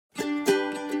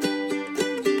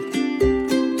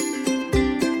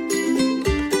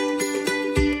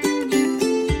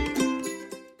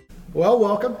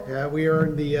welcome. We are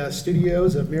in the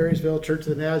studios of Marysville Church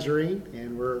of the Nazarene,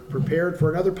 and we're prepared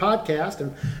for another podcast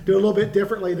and do a little bit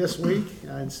differently this week.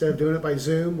 Instead of doing it by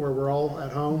Zoom, where we're all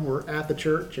at home, we're at the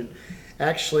church and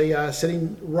actually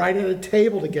sitting right at a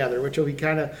table together, which will be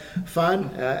kind of fun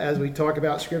as we talk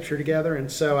about Scripture together.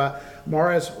 And so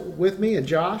Mara's with me, and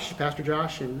Josh, Pastor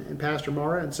Josh, and Pastor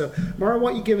Mara. And so, Mara,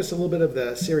 why don't you give us a little bit of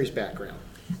the series background?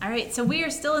 All right, so we are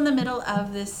still in the middle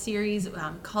of this series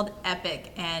called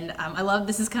Epic, and I love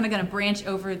this is kind of going to branch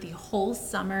over the whole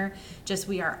summer. Just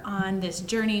we are on this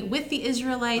journey with the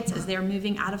Israelites as they're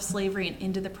moving out of slavery and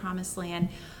into the Promised Land.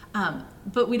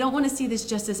 But we don't want to see this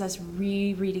just as us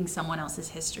rereading someone else's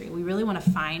history. We really want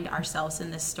to find ourselves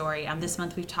in this story. This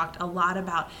month we've talked a lot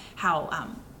about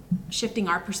how shifting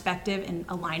our perspective and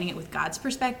aligning it with God's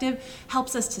perspective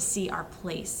helps us to see our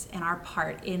place and our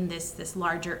part in this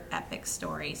larger epic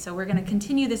story. So we're going to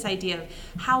continue this idea of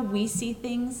how we see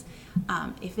things.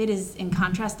 If it is in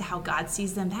contrast to how God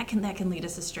sees them, that can lead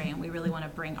us astray, and we really want to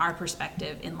bring our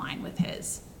perspective in line with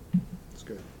His. That's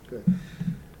good.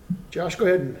 Josh, go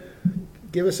ahead and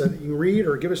give us you can read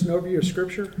or give us an overview of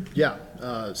Scripture. Yeah.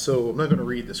 So I'm not going to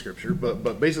read the Scripture,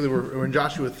 but basically we're in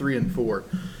Joshua 3 and 4.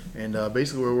 And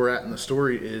basically where we're at in the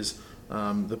story is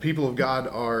the people of God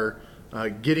are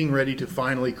getting ready to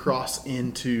finally cross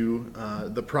into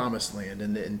the Promised Land.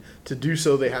 And to do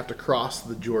so, they have to cross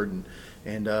the Jordan.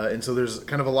 And so there's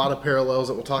kind of a lot of parallels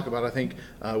that we'll talk about, I think,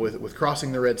 with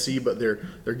crossing the Red Sea. But they're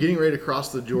getting ready to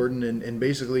cross the Jordan. And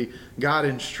basically God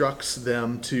instructs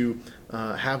them to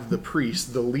have the priests,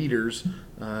 the leaders,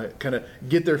 kind of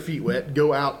get their feet wet,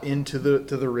 go out into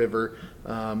the river.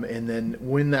 And then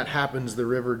when that happens, the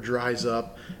river dries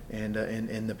up, and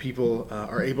the people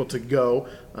are able to go.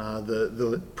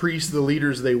 The priests, the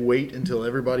leaders, they wait until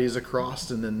everybody is across,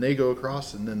 and then they go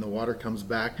across, and then the water comes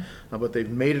back. But they've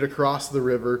made it across the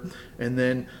river, and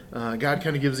then God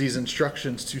kind of gives these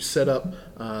instructions to set up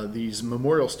these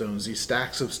memorial stones, these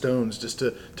stacks of stones, just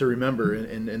to remember.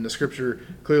 And the Scripture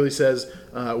clearly says,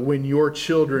 when your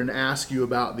children ask you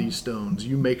about these stones,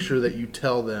 you make sure that you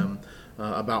tell them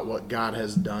about what God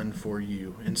has done for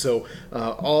you. And so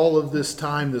all of this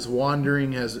time, this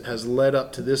wandering has led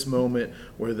up to this moment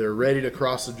where they're ready to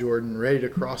cross the Jordan, ready to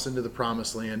cross into the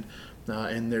Promised Land.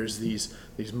 And there's these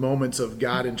moments of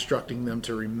God instructing them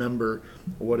to remember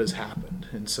what has happened.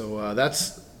 And so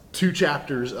that's 2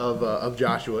 chapters of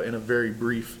Joshua in a very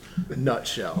brief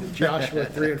nutshell. Joshua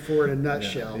 3 and 4 in a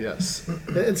nutshell. Yeah, yes.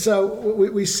 And so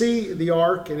we see the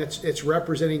ark, and it's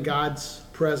representing God's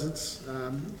presence.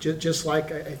 Just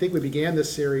like I think we began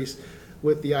this series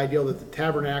with the ideal that the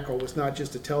tabernacle was not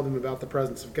just to tell them about the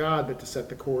presence of God, but to set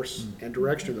the course and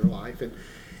direction of their life.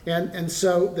 And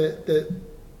so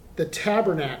the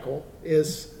tabernacle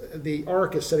is, the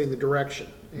ark is setting the direction.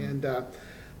 And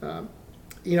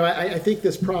I think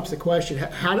this prompts the question: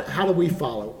 how do we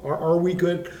follow? Are we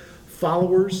good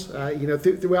followers?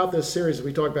 Throughout this series,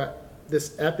 we talk about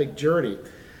this epic journey.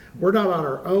 We're not on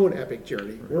our own epic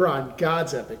journey. We're on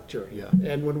God's epic journey. Yeah.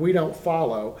 And when we don't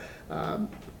follow,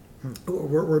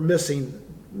 we're missing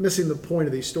the point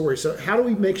of these stories. So how do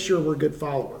we make sure we're good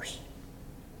followers?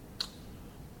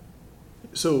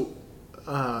 So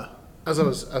as I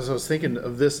was thinking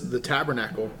of this, the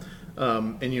tabernacle,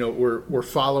 and we're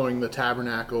following the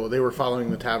tabernacle. They were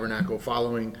following the tabernacle,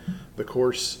 following the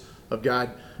course of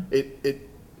God. It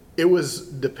was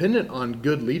dependent on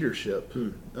good leadership.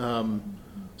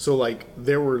 So like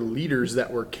there were leaders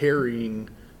that were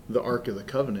carrying the Ark of the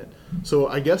Covenant. So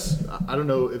I guess, I don't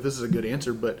know if this is a good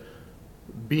answer, but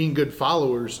being good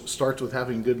followers starts with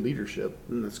having good leadership.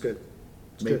 That's good.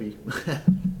 Maybe.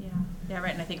 Yeah,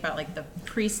 right. And I think about like the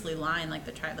priestly line, like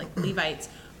the tribe, like Levites,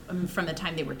 from the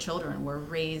time they were children, were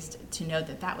raised to know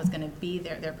that was going to be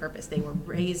their purpose. They were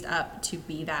raised up to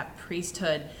be that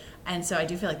priesthood. And so I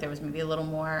do feel like there was maybe a little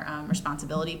more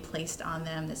responsibility placed on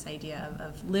them, this idea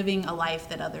of living a life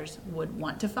that others would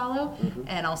want to follow,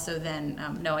 and also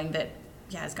then knowing that,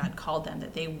 as God called them,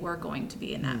 that they were going to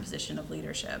be in that position of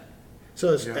leadership.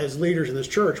 So as leaders in this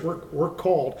church, we're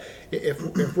called,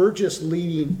 if we're just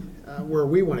leading where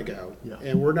we want to go,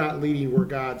 and we're not leading where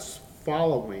God's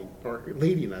following or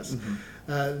leading us,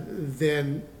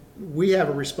 then we have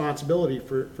a responsibility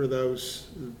for those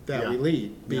that we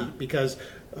lead, because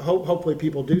hopefully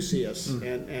people do see us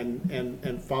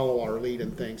and follow our lead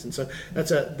and things. And so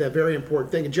that's a very important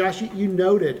thing. And Josh, you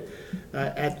noted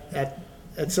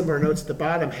at some of our notes at the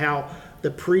bottom how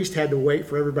the priest had to wait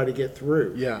for everybody to get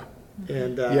through. Yeah.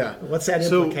 And what's that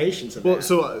implications of that?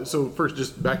 So first,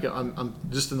 just back, I'm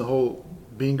just in the whole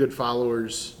being good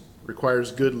followers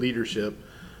requires good leadership.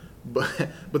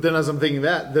 but then as I'm thinking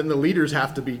that, then the leaders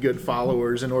have to be good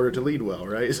followers in order to lead well,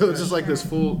 right? So it's just like this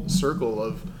full circle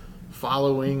of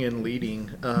following and leading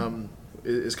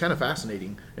is kind of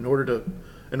fascinating. In order to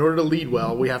lead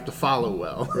well, we have to follow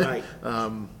well. Right.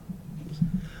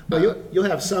 Well, you'll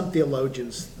have some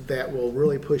theologians that will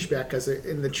really push back, because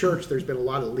in the church there's been a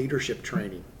lot of leadership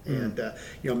training, and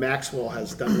Maxwell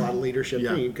has done a lot of leadership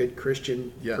training, good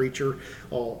Christian preacher,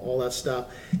 all that stuff,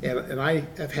 and I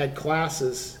have had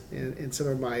classes in some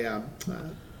of my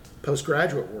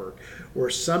postgraduate work where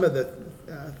some of the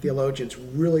theologians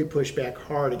really push back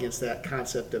hard against that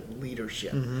concept of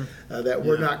leadership, that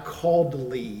we're not called to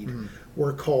lead,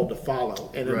 we're called to follow,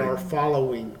 and in our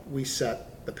following we set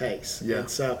the pace. And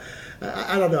so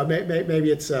I don't know, maybe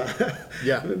it's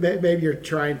maybe you're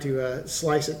trying to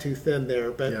slice it too thin there,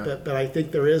 but I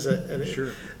think there is that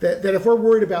if we're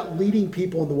worried about leading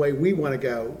people in the way we want to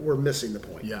go, we're missing the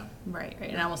point. Right.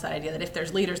 And almost that idea that if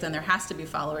there's leaders, then there has to be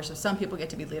followers. So some people get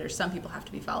to be leaders, some people have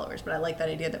to be followers. But I like that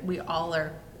idea that we all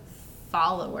are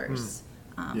followers,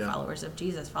 followers of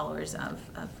Jesus, followers of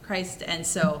Christ. And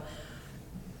so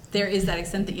there is that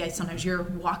extent that sometimes you're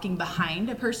walking behind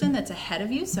a person that's ahead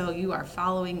of you, so you are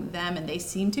following them and they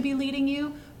seem to be leading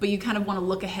you, but you kind of want to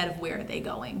look ahead of where are they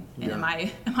going, and am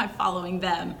I following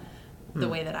them the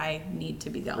way that I need to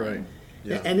be going? Right.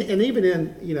 Yeah. And even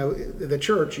in the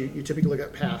church, you typically look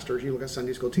at pastors, you look at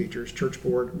Sunday school teachers, church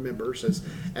board members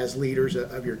as leaders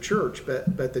of your church.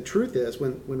 But the truth is,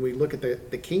 when we look at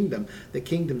the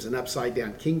kingdom's an upside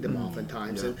down kingdom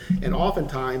oftentimes, and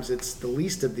oftentimes it's the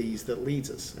least of these that leads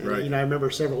us. And, I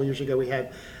remember several years ago we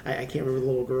had I can't remember the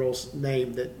little girl's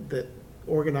name that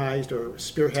organized or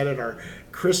spearheaded our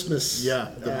Christmas.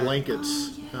 The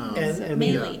blankets.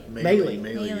 Maylee.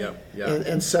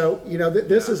 And so,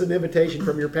 this is an invitation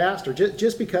from your pastor.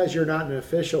 Just because you're not in an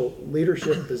official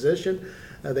leadership position,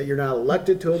 that you're not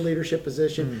elected to a leadership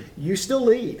position, you still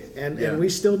lead. And we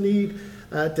still need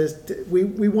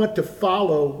we want to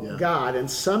follow God. And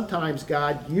sometimes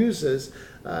God uses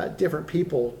different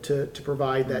people to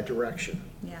provide that direction.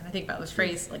 Yeah, and I think about this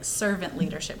phrase like servant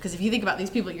leadership, because if you think about these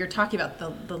people, you're talking about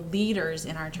the leaders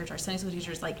in our church, our Sunday school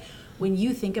teachers, like when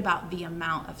you think about the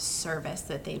amount of service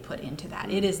that they put into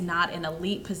that, it is not an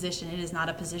elite position, it is not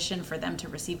a position for them to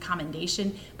receive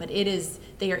commendation, but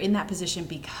they are in that position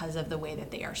because of the way that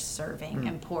they are serving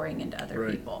and pouring into other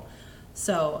people.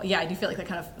 So I do feel like that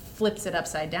kind of flips it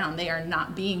upside down. They are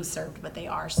not being served, but they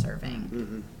are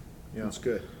serving. Yeah, that's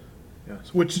good. Yeah,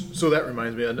 so that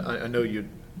reminds me, I know you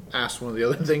asked one of the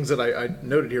other things that I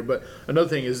noted here, but another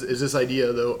thing is this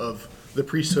idea though of the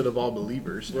priesthood of all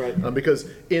believers, right? Because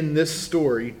in this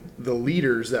story, the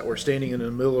leaders that were standing in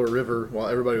the middle of a river while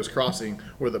everybody was crossing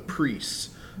were the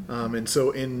priests, and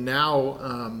so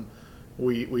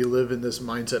we live in this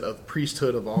mindset of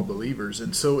priesthood of all believers,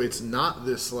 and so it's not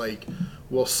this like,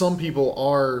 well, some people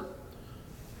are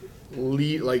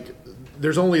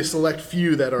there's only a select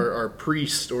few that are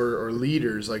priests or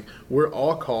leaders. Like, we're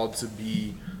all called to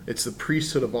be, it's the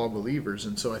priesthood of all believers.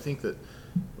 And so I think that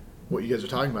what you guys are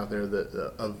talking about there, that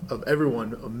of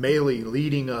everyone, Maylee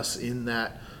leading us in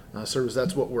that service,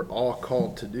 that's what we're all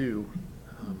called to do.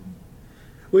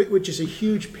 Which is a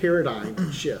huge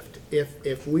paradigm shift. If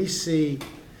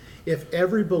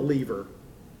every believer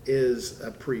is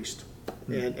a priest,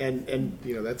 and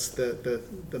that's the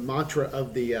mantra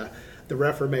of the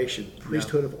Reformation,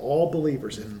 priesthood of all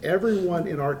believers. If everyone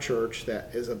in our church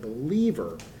that is a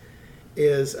believer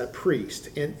is a priest,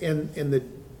 in the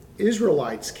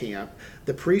Israelites' camp,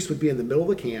 the priest would be in the middle of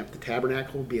the camp, the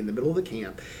tabernacle would be in the middle of the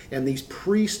camp, and these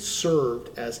priests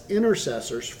served as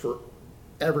intercessors for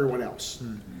everyone else.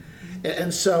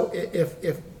 And so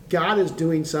if God is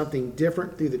doing something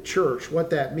different through the church, what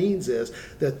that means is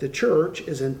that the church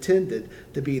is intended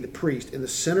to be the priest in the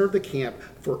center of the camp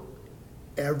for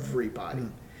everybody.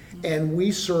 And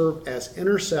we serve as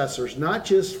intercessors, not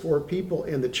just for people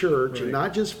in the church and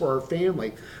not just for our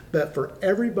family, but for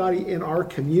everybody in our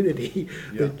community.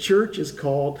 The church is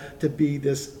called to be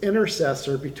this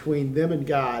intercessor between them and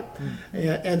God.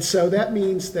 And so that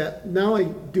means that not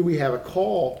only do we have a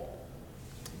call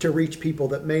to reach people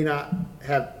that may not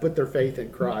have put their faith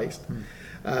in Christ,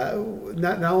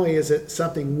 not only is it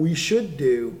something we should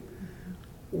do,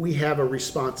 we have a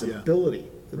responsibility.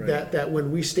 That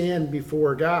when we stand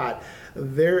before God,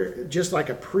 they're just like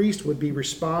a priest would be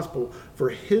responsible for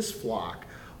his flock.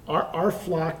 Our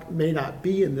flock may not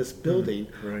be in this building.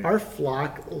 Our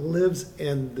flock lives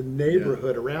in the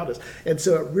neighborhood around us. And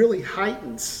so it really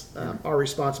heightens our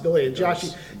responsibility. And Josh,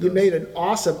 you made an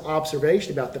awesome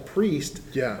observation about the priest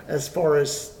as far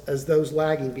as those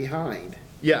lagging behind.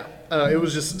 It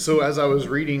was just, so as I was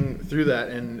reading through that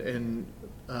and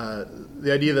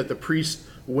the idea that the priest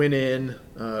went in,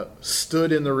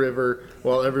 stood in the river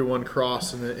while everyone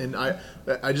crossed, and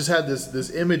I just had this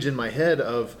image in my head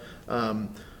of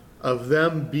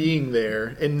them being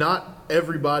there, and not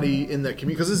everybody in that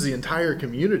community, because this is the entire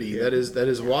community that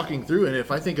is walking through. And if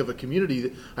I think of a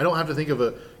community, I don't have to think of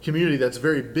a community that's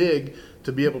very big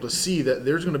to be able to see that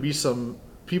there's going to be some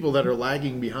people that are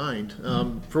lagging behind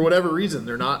for whatever reason.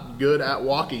 They're not good at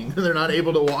walking. They're not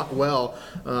able to walk well,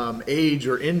 age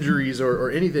or injuries or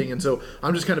anything. And so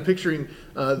I'm just kind of picturing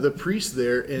the priests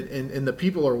there, and the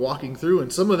people are walking through,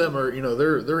 and some of them are,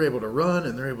 they're able to run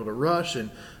and they're able to rush, and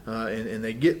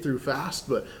they get through fast,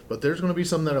 but there's going to be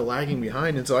some that are lagging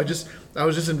behind. And so I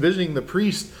was just envisioning the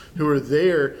priests who are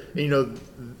there, and,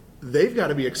 they've got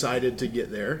to be excited to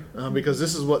get there because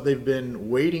this is what they've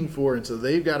been waiting for, and so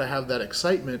they've got to have that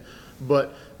excitement.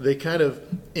 But they kind of,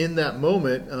 in that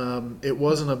moment, it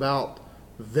wasn't about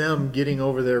them getting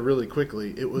over there really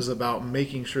quickly. It was about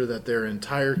making sure that their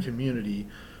entire community,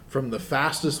 from the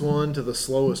fastest one to the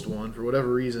slowest one, for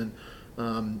whatever reason,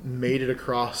 made it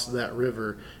across that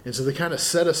river. And so they kind of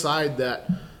set aside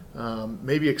that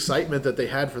maybe excitement that they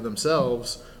had for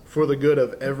themselves for the good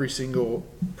of every single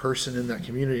person in that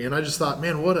community. And I just thought,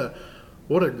 man, what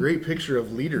a great picture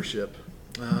of leadership,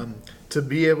 to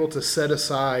be able to set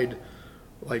aside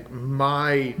like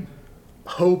my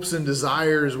hopes and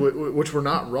desires, which were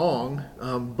not wrong,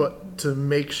 but to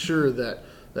make sure that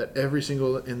every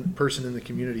single person in the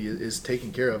community is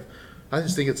taken care of. I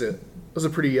just think it was a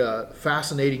pretty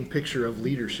fascinating picture of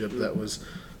leadership that was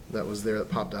there, that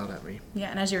popped out at me. Yeah,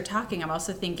 and as you're talking, I'm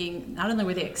also thinking, not only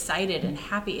were they excited and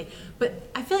happy, but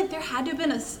I feel like there had to have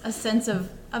been a sense of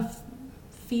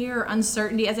fear,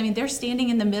 uncertainty. They're standing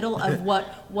in the middle of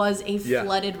what was a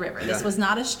flooded river. This was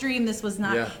not a stream. This was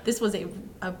not. This was a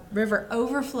river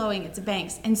overflowing its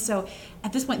banks. And so,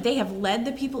 at this point, they have led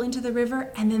the people into the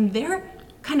river, and then they're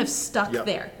kind of stuck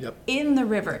there in the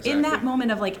river. Exactly. In that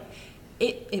moment of like,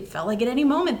 it felt like at any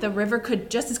moment the river could,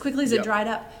 just as quickly as it dried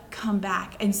up, come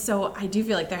back. And so I do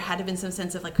feel like there had to have been some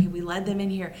sense of like, okay, we led them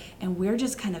in here, and we're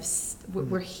just kind of,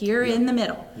 we're here in the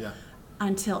middle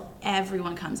until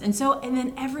everyone comes. And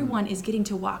then everyone is getting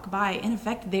to walk by, in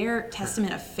effect, their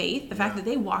testament of faith, the fact that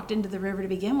they walked into the river to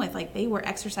begin with, like they were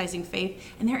exercising faith,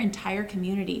 and their entire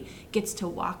community gets to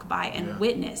walk by and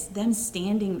witness them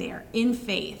standing there in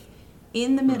faith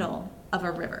in the middle of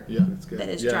a river that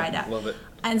is dried up. Love it.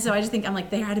 And so I just think, I'm like,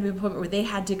 there had to be a point where they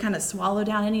had to kind of swallow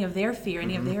down any of their fear,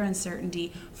 any of their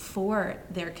uncertainty for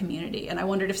their community. And I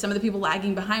wondered if some of the people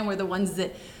lagging behind were the ones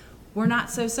that were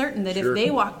not so certain that if they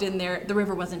walked in there, the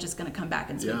river wasn't just going to come back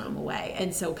and sweep them away.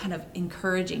 And so kind of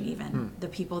encouraging even the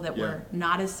people that were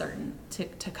not as certain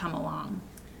to come along.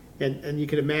 And you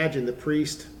can imagine the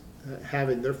priest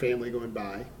having their family going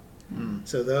by.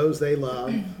 So those they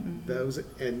love,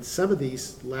 and some of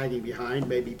these lagging behind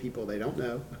may be people they don't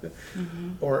know,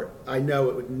 or I know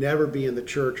it would never be in the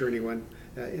church or anyone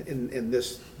in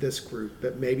this group,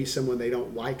 but maybe someone they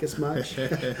don't like as much,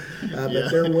 but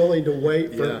they're willing to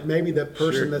wait for maybe the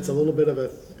person that's a little bit of a,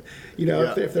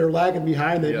 if they're lagging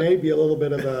behind, they may be a little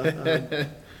bit of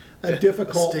a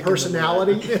difficult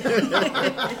personality,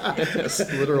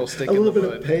 literal stick a little in the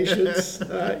bit of patience,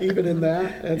 even in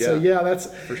that. And so,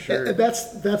 that's for sure.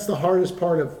 That's the hardest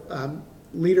part of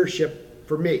leadership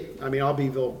for me. I'll be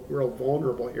real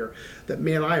vulnerable here. That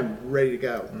man, I am ready to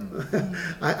go.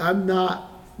 I'm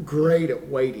not great at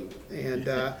waiting, and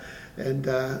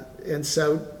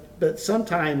so. But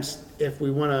sometimes, if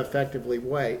we want to effectively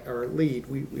wait or lead,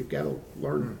 we've got to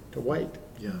learn to wait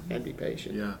and be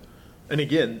patient. Yeah. And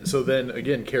again,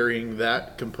 carrying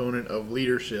that component of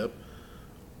leadership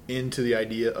into the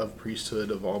idea of priesthood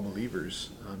of all believers.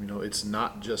 It's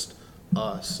not just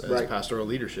us as pastoral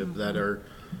leadership that are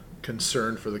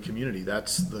concerned for the community.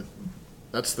 That's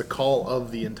the call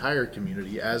of the entire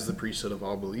community as the priesthood of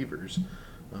all believers,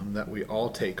 that we all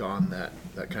take on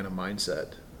that kind of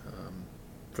mindset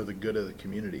for the good of the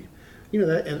community.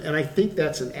 And I think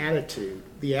that's an attitude.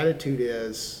 The attitude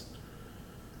is,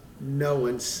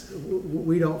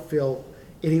 we don't feel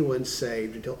anyone's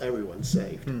saved until everyone's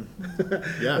saved.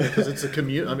 Because it's a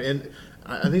community. And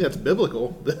I think that's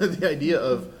biblical. The idea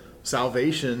of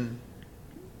salvation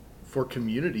for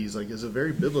communities is a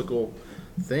very biblical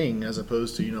thing, as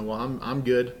opposed to well, I'm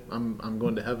good. I'm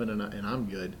going to heaven and I'm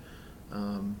good.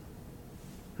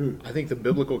 I think the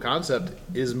biblical concept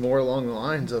is more along the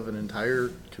lines of an entire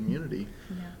community.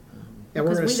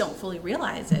 Because we don't fully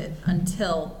realize it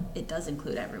until it does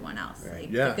include everyone else. Right.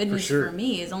 The good news for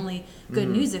me is only good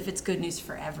news if it's good news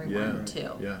for everyone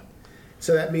too. Yeah.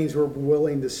 So that means we're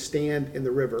willing to stand in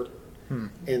the river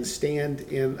and stand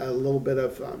in a little bit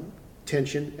of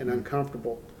tension and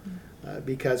uncomfortable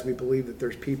because we believe that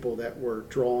there's people that we're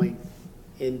drawing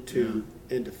into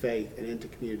faith and into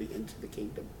community, into the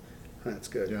kingdom. That's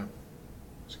good. Yeah,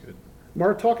 that's good.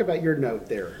 Mark, talk about your note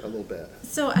there a little bit.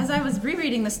 So as I was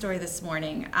rereading the story this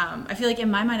morning, I feel like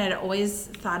in my mind I'd always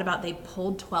thought about they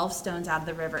pulled 12 stones out of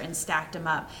the river and stacked them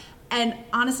up. And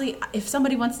honestly, if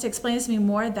somebody wants to explain this to me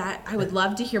more, that I would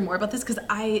love to hear more about this, because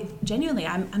I genuinely,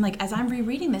 I'm like, as I'm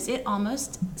rereading this, it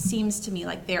almost seems to me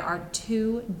like there are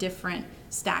two different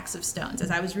stacks of stones. As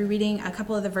I was rereading a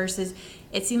couple of the verses,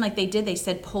 it seemed like they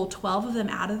said pull 12 of them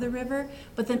out of the river,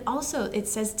 but then also it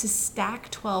says to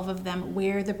stack 12 of them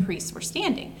where the priests were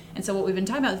standing. And so what we've been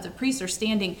talking about, if the priests are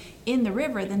standing in the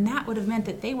river, then that would have meant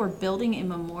that they were building a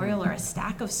memorial or a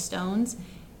stack of stones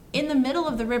in the middle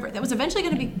of the river that was eventually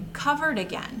going to be covered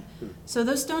again. So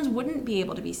those stones wouldn't be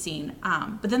able to be seen.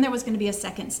 But then there was going to be a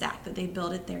second stack that they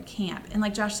built at their camp. And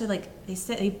like Josh said,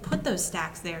 they put those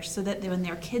stacks there so that when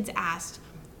their kids asked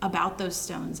about those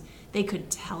stones, they could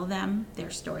tell them their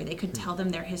story. They could tell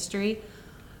them their history.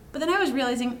 But then I was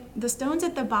realizing the stones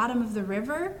at the bottom of the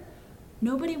river,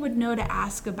 nobody would know to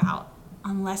ask about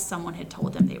unless someone had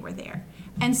told them they were there.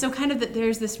 And so kind of that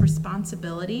there's this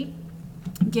responsibility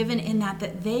given in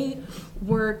that they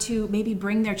were to maybe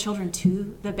bring their children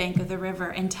to the bank of the river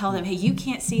and tell them, hey, you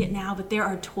can't see it now, but there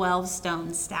are 12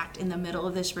 stones stacked in the middle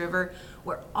of this river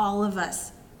where all of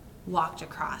us walked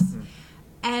across.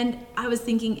 And I was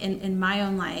thinking in my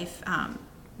own life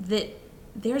that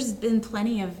there's been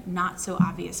plenty of not so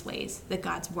obvious ways that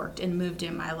God's worked and moved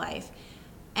in my life.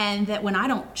 And that when I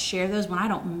don't share those, when I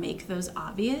don't make those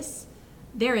obvious,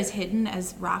 they're as hidden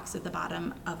as rocks at the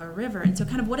bottom of a river. And so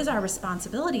kind of what is our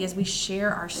responsibility as we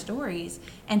share our stories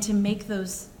and to make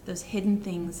those hidden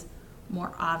things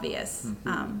more obvious?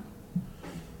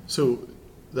 So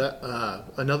that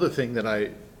another thing that I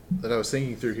was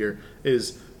thinking through here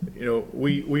is,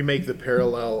 we make the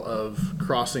parallel of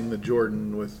crossing the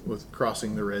Jordan with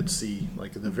crossing the Red Sea,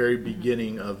 like at the very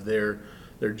beginning of their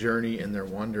journey and their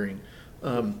wandering.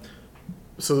 But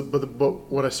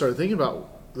what I started thinking about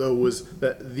though was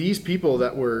that these people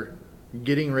that were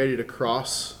getting ready to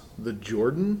cross the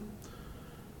Jordan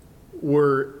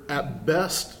were at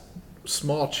best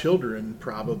small children,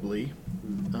 probably.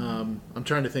 I'm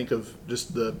trying to think of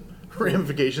just the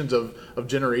ramifications of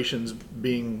generations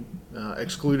being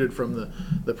excluded from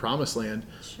the promised land.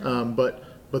 Sure.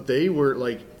 But they were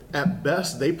like, at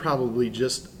best, they probably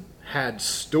just had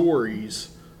stories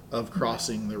of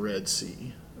crossing the Red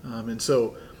Sea.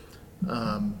 So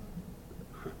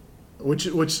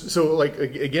like,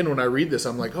 again, when I read this,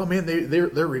 I'm like, oh man,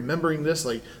 they're remembering this,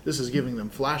 like this is giving them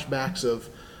flashbacks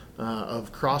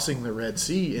of crossing the Red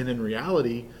Sea, and in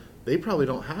reality, they probably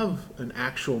don't have an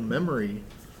actual memory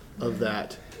of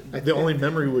that. The only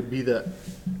memory would be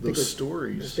those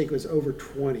stories. I think it was over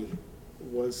 20. It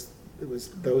was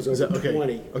those over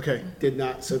 20. Okay. Did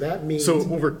not. So that means. So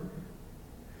over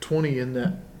 20 in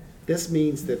that. This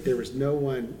means that there was no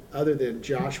one other than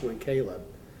Joshua and Caleb.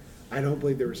 I don't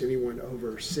believe there was anyone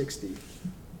over 60.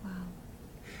 Wow.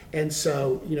 And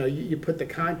so, you put the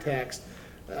context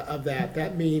of that.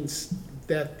 That means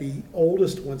that the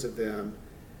oldest ones of them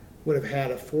would have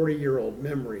had a 40-year-old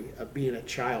memory of being a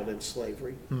child in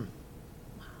slavery.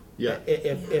 Yeah.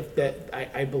 If that,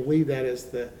 I believe that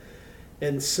is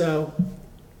and so,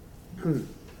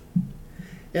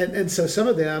 and so some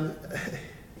of them,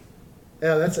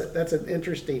 that's an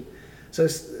interesting, so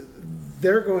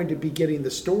they're going to be getting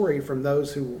the story from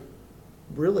those who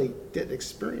really didn't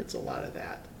experience a lot of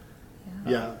that.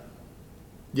 Yeah.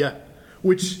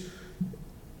 Which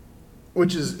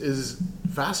is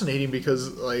fascinating,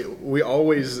 because like we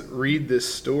always read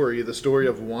this story, the story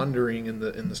of wandering in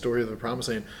the story of the Promised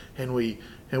Land, and we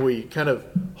kind of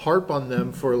harp on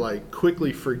them for like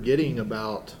quickly forgetting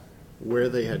about where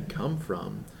they had come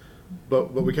from.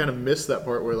 But we kind of miss that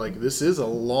part where like this is a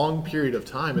long period of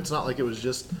time. It's not like it was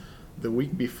just the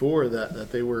week before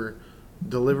that they were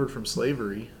delivered from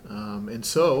slavery. And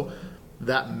so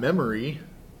that memory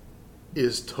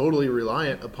is totally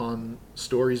reliant upon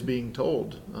stories being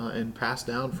told and passed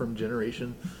down from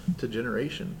generation to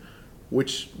generation,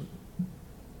 which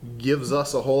gives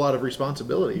us a whole lot of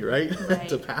responsibility, right?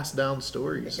 To pass down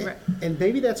stories. And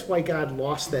maybe that's why God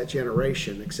lost that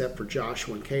generation, except for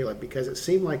Joshua and Caleb, because it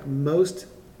seemed like most,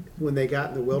 when they got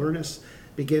in the wilderness,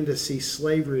 began to see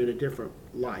slavery in a different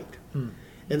light.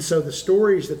 And so the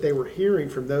stories that they were hearing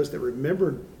from those that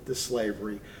remembered the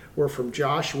slavery were from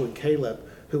Joshua and Caleb,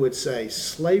 who would say,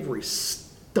 slavery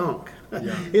stunk.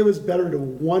 It was better to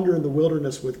wander in the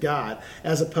wilderness with God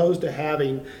as opposed to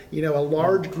having, a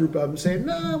large group of them saying,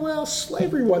 no, well,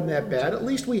 slavery wasn't that bad. At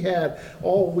least we had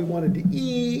all we wanted to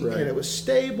eat, and it was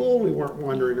stable. We weren't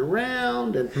wandering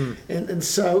around. And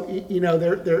so,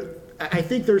 I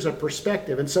think there's a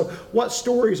perspective. And so what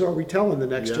stories are we telling the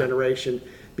next generation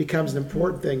becomes an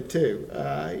important thing too.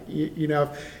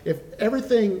 If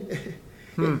everything,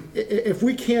 if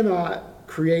we cannot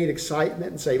create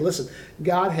excitement and say, listen,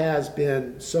 God has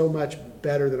been so much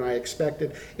better than I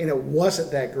expected, and it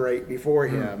wasn't that great before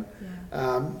him.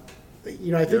 I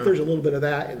think there's a little bit of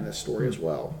that in this story as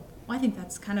well. Well, I think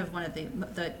that's kind of one of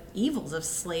the evils of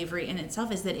slavery in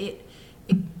itself, is that it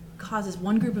causes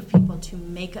one group of people to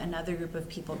make another group of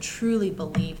people truly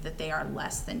believe that they are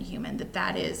less than human,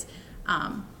 that is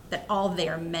that all they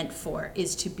are meant for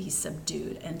is to be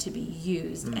subdued and to be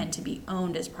used and to be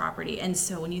owned as property. And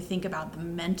so when you think about the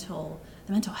mental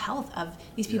health of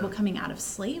these people coming out of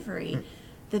slavery,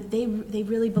 that they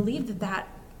really believe that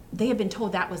they have been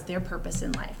told that was their purpose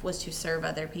in life, was to serve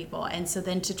other people. And so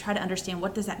then to try to understand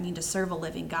what does that mean to serve a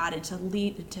living God and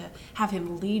to have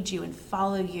him lead you and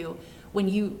follow you when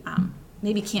you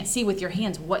maybe can't see with your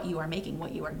hands what you are making,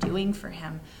 what you are doing for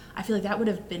him. I feel like that would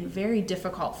have been very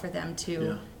difficult for them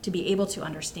to be able to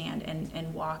understand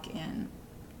and walk in.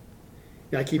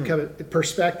 I keep coming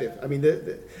perspective. I mean,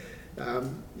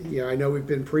 I know we've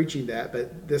been preaching that,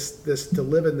 but this to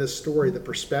live in this story, the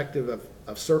perspective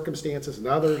of circumstances and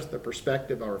others, the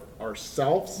perspective of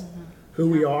ourselves, who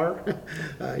we are.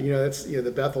 That's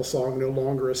the Bethel song, "No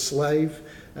Longer a Slave,"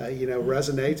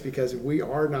 resonates because we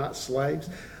are not slaves.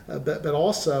 But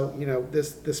also,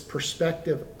 this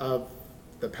perspective of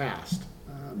the past.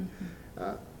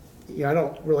 I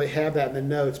don't really have that in the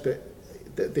notes, but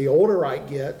the older I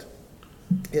get,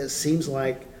 it seems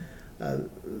like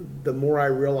the more I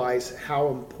realize how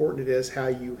important it is how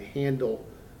you handle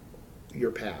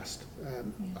your past.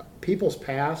 People's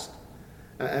past,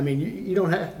 you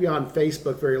don't have to be on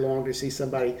Facebook very long to see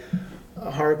somebody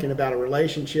harking about a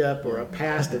relationship or a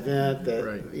past event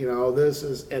that, this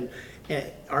is, and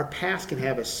our past can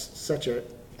have such a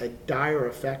dire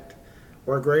effect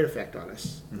or a great effect on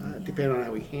us, depending on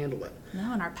how we handle it.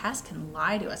 No, and our past can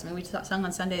lie to us. We sung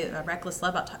on Sunday, Reckless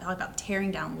Love, about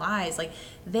tearing down lies. Like,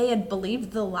 they had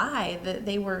believed the lie that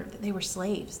they were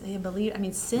slaves. They had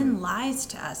believed, sin lies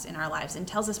to us in our lives and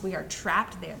tells us we are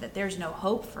trapped there, that there's no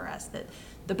hope for us, that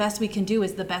the best we can do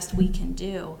is the best we can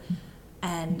do.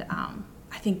 And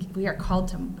I think we are called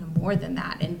to more than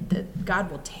that, and that God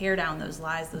will tear down those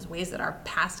lies, those ways that our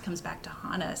past comes back to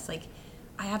haunt us. Like,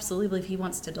 I absolutely believe he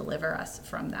wants to deliver us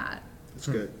from that. That's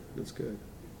good. That's good.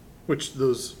 Which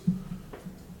those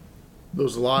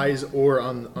lies, or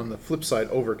on the flip side,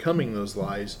 overcoming those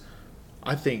lies,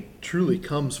 I think truly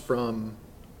comes from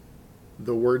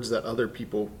the words that other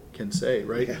people can say,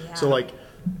 right? Yeah. So, like,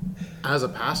 as a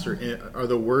pastor, are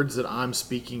the words that I'm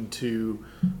speaking to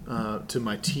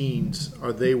my teens,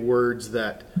 are they words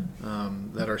that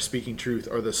are speaking truth?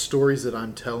 Are the stories that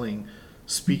I'm telling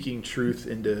speaking truth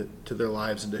into their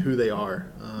lives, into who they are,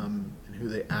 and who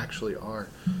they actually are?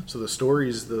 So the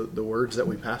stories, the words that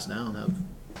we pass down have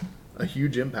a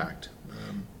huge impact.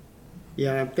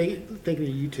 I'm thinking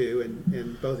of you two,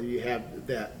 and both of you have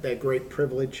that great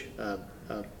privilege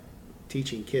of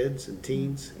teaching kids and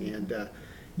teens, and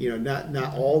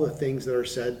not all the things that are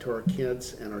said to our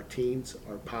kids and our teens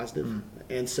are positive.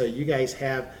 And so you guys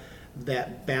have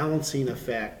that balancing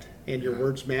effect, and your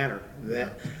words matter,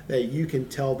 that you can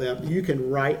tell them, you can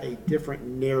write a different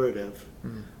narrative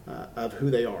of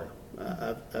who they are,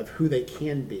 of who they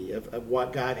can be, of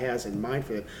what God has in mind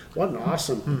for them. What an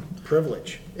awesome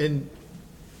privilege. And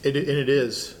it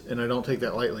is, and I don't take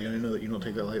that lightly, and I know that you don't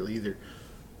take that lightly either.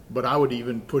 But I would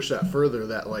even push that further,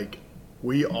 that like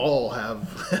we all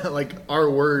have, like, our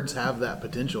words have that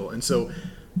potential. And so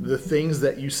the things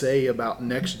that you say about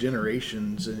next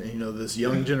generations and this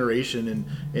young generation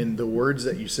and the words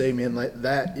that you say, man, like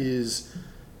that is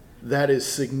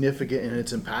significant and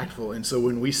it's impactful. And so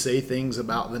when we say things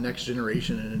about the next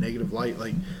generation in a negative light,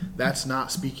 like, that's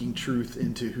not speaking truth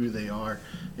into who they are.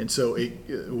 And so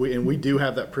we do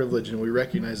have that privilege, and we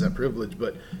recognize that privilege,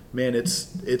 but man,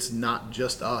 it's not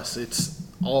just us, it's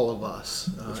all of us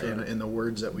in the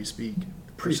words that we speak.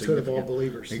 Priesthood of all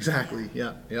believers. Exactly.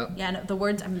 Yeah. And the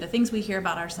words, the things we hear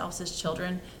about ourselves as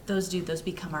children, those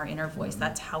become our inner voice.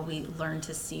 That's how we learn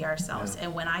to see ourselves.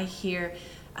 And when I hear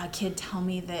a kid tell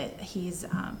me that he's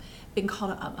been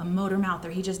called a motor mouth,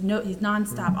 or he's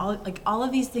nonstop, all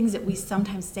of these things that we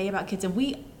sometimes say about kids, and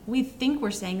we think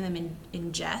we're saying them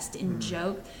in jest, in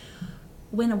joke.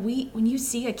 when you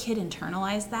see a kid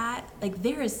internalize that, like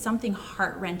there is something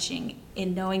heart-wrenching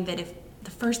in knowing that if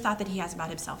the first thought that he has about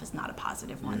himself is not a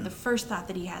positive one, the first thought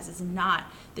that he has is not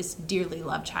this dearly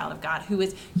loved child of God who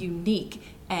is unique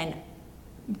and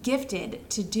gifted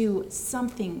to do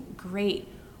something great,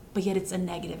 but yet it's a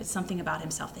negative. It's something about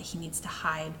himself that he needs to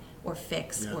hide or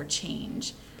fix or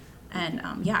change. And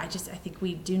I think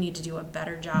we do need to do a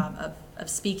better job of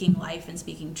speaking life and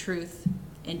speaking truth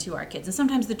into our kids. And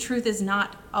sometimes the truth is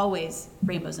not always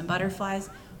rainbows and butterflies.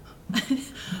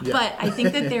 But I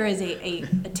think that there is a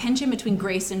tension between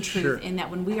grace and truth in that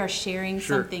when we are sharing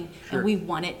something and we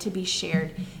want it to be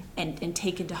shared and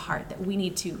taken to heart, that we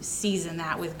need to season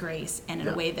that with grace and in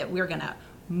a way that we're going to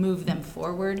move them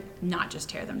forward, not just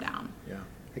tear them down. Yeah.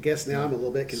 I guess now I'm a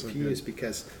little bit confused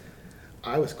because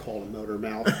I was called a motor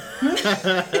mouth.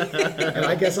 And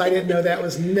I guess I didn't know that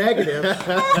was negative.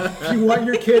 If you want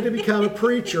your kid to become a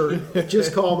preacher,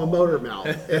 just call him a motor mouth.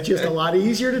 It's just a lot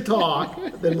easier to talk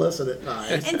than listen at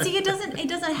times. And see, it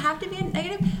doesn't have to be a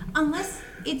negative unless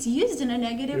it's used in a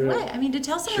negative way. I mean, to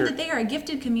tell someone that they are a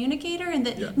gifted communicator and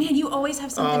that, man, you always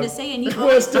have something to say and you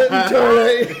twist it and turn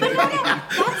it. But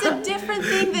that's a different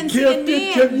thing than saying,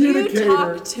 man, you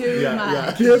talk too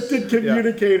much. Gifted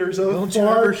communicators, a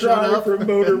far cry from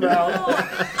motor mouth. No,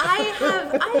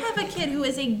 I have a kid who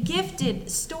is a gifted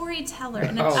storyteller.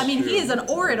 And I mean, he is an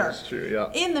orator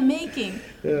in the making.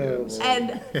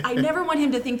 And I never want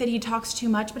him to think that he talks too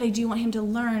much, but I do want him to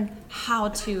learn how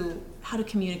to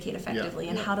communicate effectively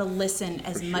and how to listen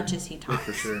as much as he talks.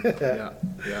 For sure.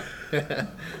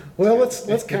 Well,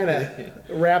 let's kind of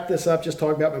wrap this up just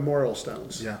talking about memorial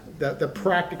stones. Yeah. The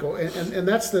practical, and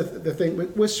that's the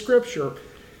thing with Scripture.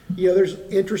 You know, there's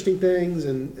interesting things,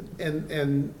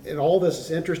 and all this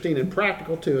is interesting and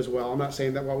practical too as well. I'm not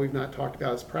saying that what we've not talked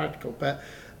about is practical, but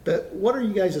what are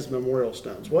you guys' memorial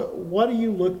stones? What do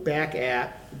you look back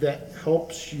at that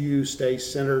helps you stay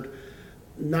centered,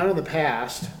 not on the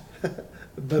past,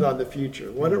 but on the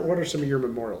future? What are some of your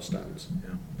memorial stones?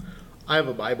 Yeah. I have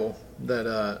a Bible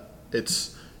that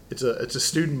it's a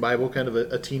student Bible, kind of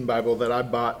a teen Bible that I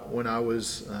bought when I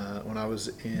was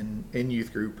in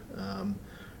youth group.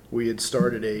 We had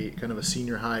started a kind of a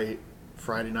senior high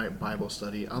Friday night Bible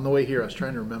study. On the way here, I was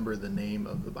trying to remember the name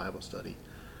of the Bible study.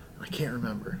 I can't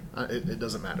remember. It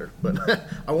doesn't matter, but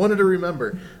I wanted to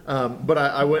remember. But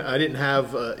I went. I didn't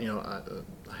have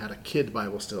I had a kid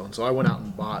Bible still, and so I went out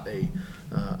and bought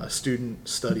a student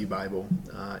study Bible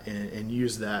and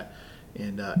used that.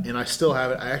 And I still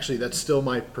have it. That's still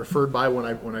my preferred Bible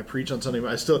when I preach on Sunday.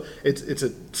 It's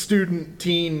a student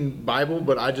teen Bible,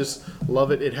 but I just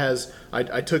love it. It has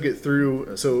I took it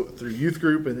through youth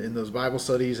group and in those Bible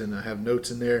studies, and I have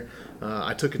notes in there.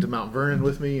 I took it to Mount Vernon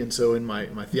with me, and so in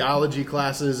my theology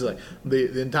classes, like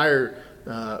the entire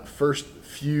first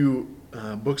few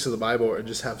books of the Bible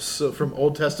just have from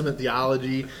Old Testament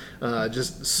theology,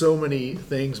 just so many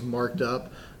things marked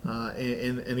up.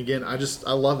 And again, I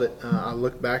love it. I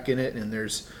look back in it, and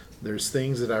there's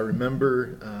things that I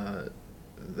remember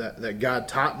that God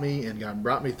taught me and God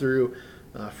brought me through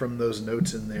from those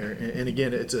notes in there. And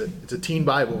again, it's a teen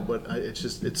Bible, but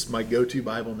it's my go-to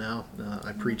Bible now.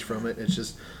 I preach from it. It's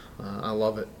just I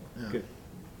love it. Yeah. Good.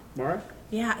 Mara?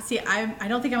 Yeah, see, I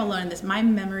don't think I'm alone in this. My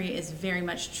memory is very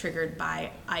much triggered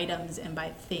by items and by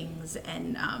things,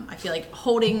 and I feel like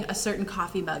holding a certain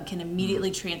coffee mug can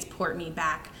immediately transport me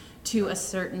back to a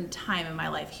certain time in my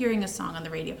life, hearing a song on the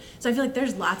radio. So I feel like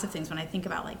there's lots of things when I think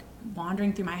about like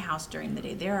wandering through my house during the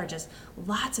day. There are just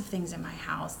lots of things in my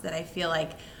house that I feel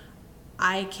like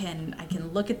I can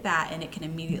look at that and it can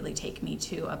immediately take me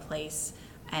to a place.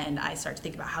 And I start to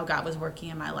think about how God was working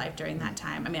in my life during that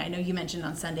time. I mean, I know you mentioned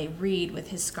on Sunday Reed with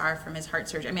his scar from his heart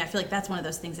surgery. I mean, I feel like that's one of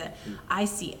those things that I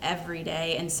see every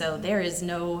day. And so there's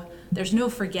no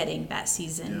forgetting that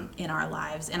season in our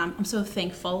lives. And I'm so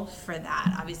thankful for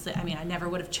that. Obviously, I mean, I never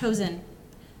would have chosen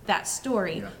that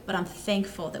story, but I'm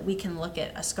thankful that we can look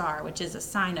at a scar, which is a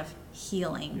sign of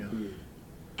healing,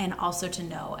 and also to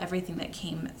know everything that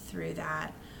came through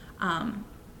that.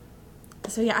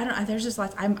 So yeah, there's just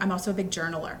lots. I'm also a big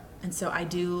journaler, and so I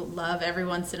do love every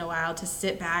once in a while to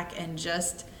sit back and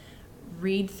just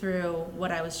read through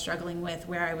what I was struggling with,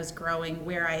 where I was growing,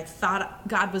 where I thought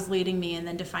God was leading me, and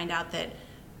then to find out that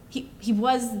he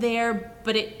was there,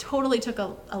 but it totally took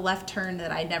a left turn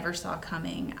that I never saw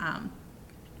coming.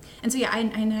 And so yeah, I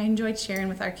enjoyed sharing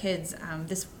with our kids.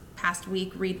 This past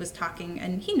week, Reed was talking,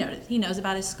 and he knows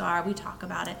about his scar. We talk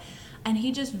about it, and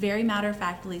he just very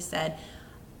matter-of-factly said,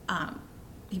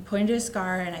 he pointed to his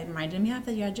scar, and I reminded him,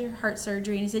 that you had your heart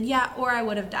surgery, and he said, yeah, or I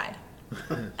would have died.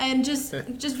 And just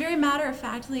very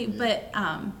matter-of-factly, but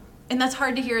And that's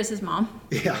hard to hear as his mom.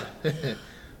 Yeah.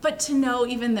 But to know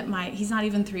even that he's not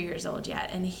even 3 years old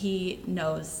yet, and he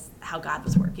knows how God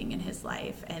was working in his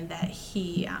life, and that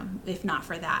he, if not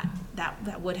for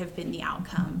that would have been the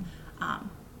outcome.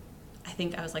 I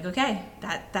think I was like, okay,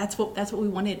 that's what we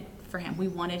wanted for him. We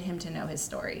wanted him to know his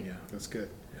story. Yeah, that's good.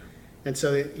 Yeah. And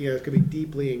so, it could be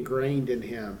deeply ingrained in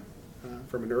him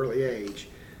from an early age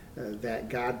that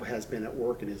God has been at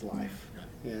work in his life.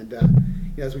 And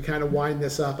as we kind of wind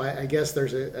this up, I guess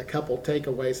there's a couple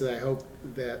takeaways that I hope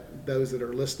that those that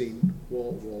are listening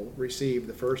will receive.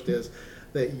 The first is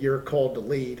that you're called to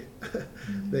lead.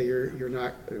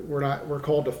 That we're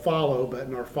called to follow, but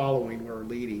in our following we're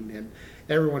leading. And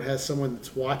everyone has someone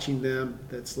that's watching them,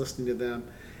 that's listening to them.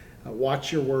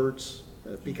 Watch your words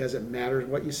because it matters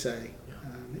what you say,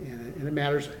 and it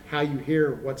matters how you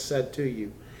hear what's said to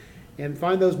you. And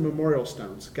find those memorial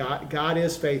stones. God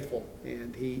is faithful,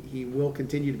 and He will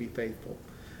continue to be faithful.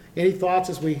 Any thoughts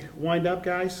as we wind up,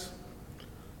 guys?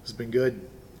 It's been good.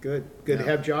 Good to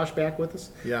have Josh back with us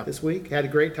this week. Had a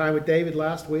great time with David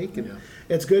last week, and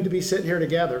it's good to be sitting here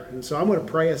together. And so I'm going to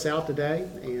pray us out today.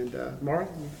 And Mara,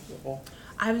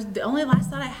 The only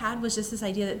last thought I had was just this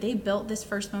idea that they built this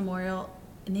first memorial,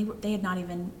 and they had not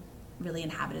even really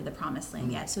inhabited the promised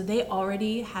land yet. So they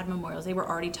already had memorials. They were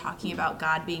already talking about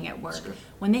God being at work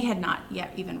when they had not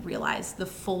yet even realized the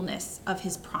fullness of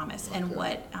his promise and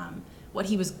what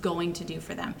he was going to do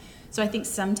for them. So I think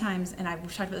sometimes, and I've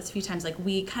talked about this a few times, like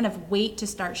we kind of wait to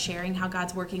start sharing how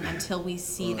God's working until we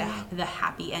see the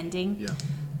happy ending,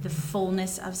 the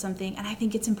fullness of something. And I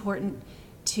think it's important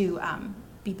to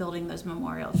be building those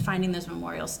memorials, finding those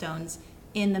memorial stones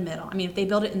in the middle. I mean, if they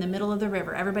built it in the middle of the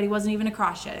river, everybody wasn't even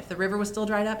across yet. If the river was still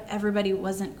dried up, everybody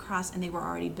wasn't crossed, and they were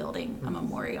already building a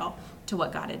memorial to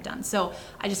what God had done. So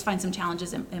I just find some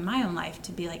challenges in my own life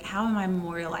to be like, how am I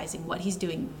memorializing what he's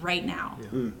doing right now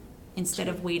instead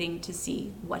of waiting to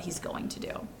see what he's going to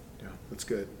do? Yeah, that's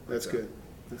good. That's good.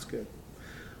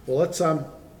 Well,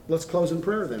 let's close in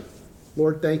prayer then.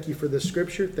 Lord, thank you for this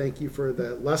scripture. Thank you for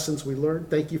the lessons we learned.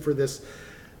 Thank you for this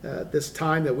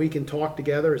time that we can talk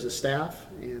together as a staff.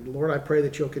 And Lord, I pray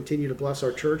that you'll continue to bless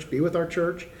our church, be with our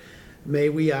church. May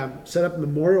we set up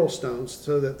memorial stones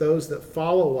so that those that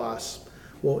follow us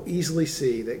will easily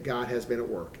see that God has been at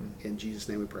work. In Jesus'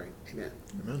 name we pray. Amen.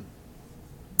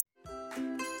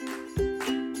 Amen.